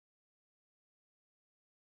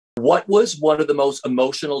What was one of the most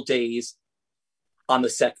emotional days on the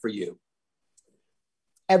set for you?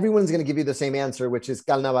 Everyone's going to give you the same answer, which is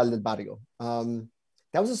Carnaval del Barrio.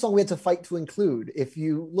 That was a song we had to fight to include. If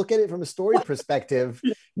you look at it from a story perspective,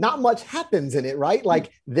 not much happens in it, right?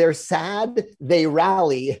 Like they're sad, they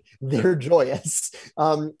rally, they're joyous.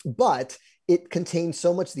 But it contains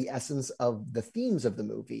so much the essence of the themes of the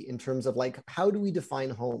movie in terms of like, how do we define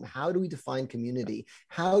home? How do we define community?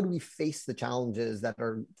 How do we face the challenges that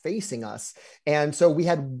are facing us? And so we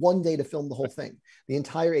had one day to film the whole thing. The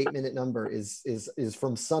entire 8-minute number is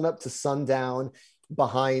from sunup to sundown,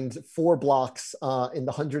 behind 4 blocks in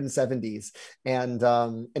the 170s. And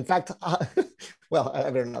in fact, well, I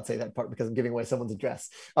better not say that part because I'm giving away someone's address.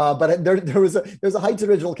 But there's a Heights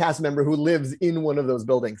original cast member who lives in one of those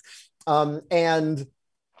buildings. And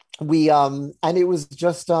it was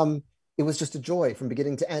just a joy from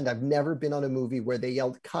beginning to end. I've never been on a movie where they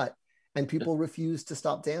yelled cut and people refused to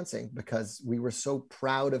stop dancing because we were so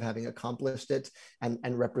proud of having accomplished it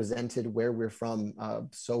and represented where we're from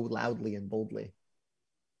so loudly and boldly.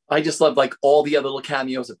 I just love like all the other little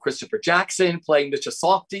cameos of Christopher Jackson playing Mr.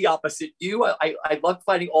 Softy opposite you. I loved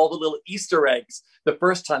finding all the little Easter eggs the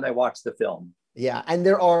first time I watched the film. Yeah, and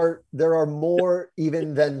there are more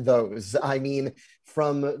even than those. I mean,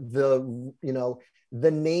 from the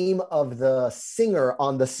name of the singer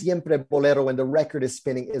on the Siempre Bolero when the record is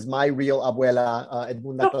spinning is my real abuela,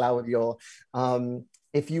 Edmunda Claudio.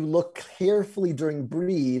 If you look carefully during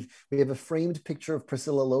Breathe, we have a framed picture of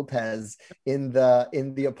Priscilla Lopez in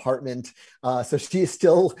the apartment. So she is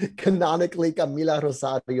still canonically Camila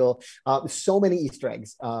Rosario. So many Easter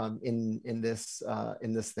eggs in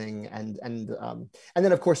this thing, and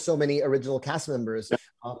then of course so many original cast members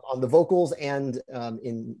on the vocals and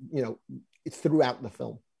throughout the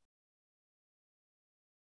film.